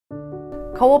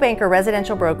Coldwell Banker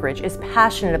Residential Brokerage is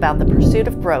passionate about the pursuit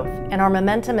of growth, and our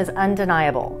momentum is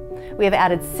undeniable. We have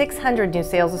added 600 new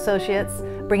sales associates,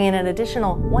 bringing an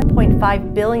additional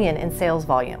 $1.5 billion in sales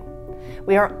volume.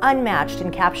 We are unmatched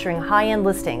in capturing high-end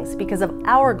listings because of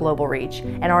our global reach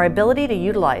and our ability to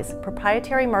utilize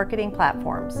proprietary marketing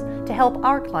platforms to help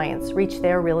our clients reach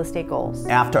their real estate goals.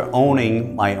 After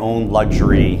owning my own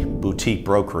luxury boutique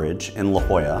brokerage in La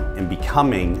Jolla and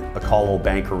becoming a Coldwell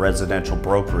Banker Residential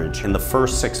Brokerage, in the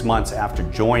first 6 months after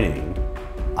joining,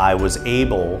 I was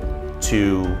able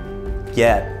to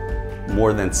get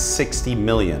more than 60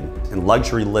 million in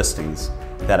luxury listings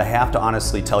that I have to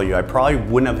honestly tell you, I probably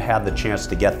wouldn't have had the chance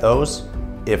to get those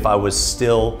if I was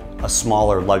still a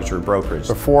smaller luxury brokerage.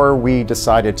 Before we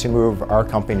decided to move our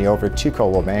company over to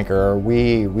Coldwell Banker,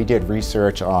 we did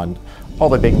research on all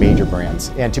the big major brands.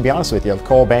 And to be honest with you,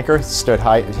 Coldwell Banker stood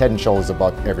high, head and shoulders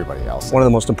above everybody else. One of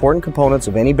the most important components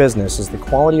of any business is the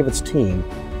quality of its team.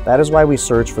 That is why we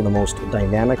search for the most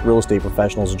dynamic real estate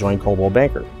professionals to join Coldwell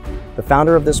Banker. The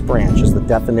founder of this branch is the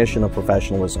definition of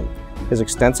professionalism. His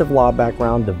extensive law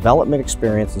background, development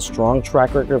experience, and strong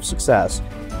track record of success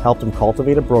helped him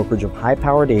cultivate a brokerage of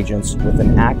high-powered agents with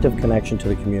an active connection to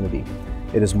the community.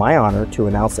 It is my honor to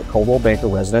announce that Coldwell Banker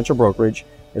Residential Brokerage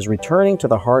is returning to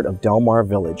the heart of Del Mar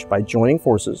Village by joining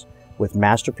forces with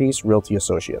Masterpiece Realty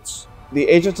Associates. The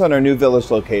agents on our new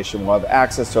Village location will have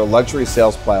access to a luxury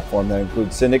sales platform that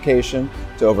includes syndication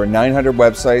to over 900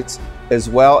 websites, as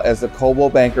well as the Coldwell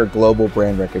Banker Global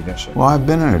Brand Recognition. Well, I've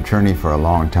been an attorney for a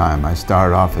long time. I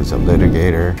started off as a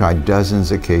litigator, tried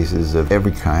dozens of cases of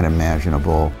every kind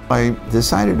imaginable. I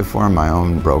decided to form my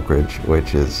own brokerage,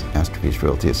 which is Masterpiece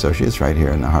Realty Associates, right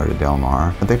here in the heart of Del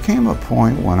Mar. But there came a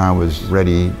point when I was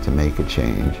ready to make a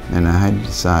change, and I had to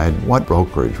decide what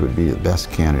brokerage would be the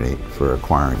best candidate for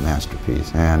acquiring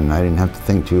Masterpiece. And I didn't have to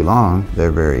think too long.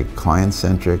 They're very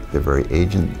client-centric, they're very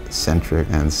agent-centric,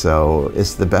 and so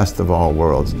it's the best of all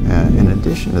worlds. And in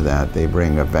addition to that, they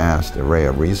bring a vast array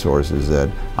of resources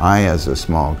that I, as a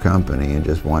small company and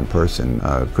just one person,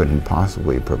 couldn't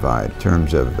possibly provide in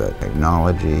terms of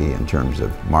technology, in terms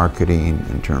of marketing,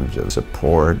 in terms of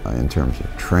support, in terms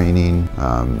of training.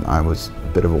 I was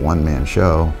a bit of a one-man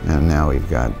show, and now we've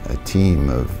got a team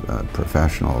of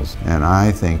professionals. And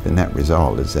I think the net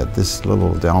result is that this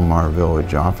little Del Mar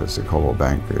Village office at Coldwell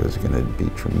Banker is going to be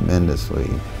tremendously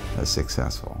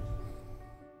successful.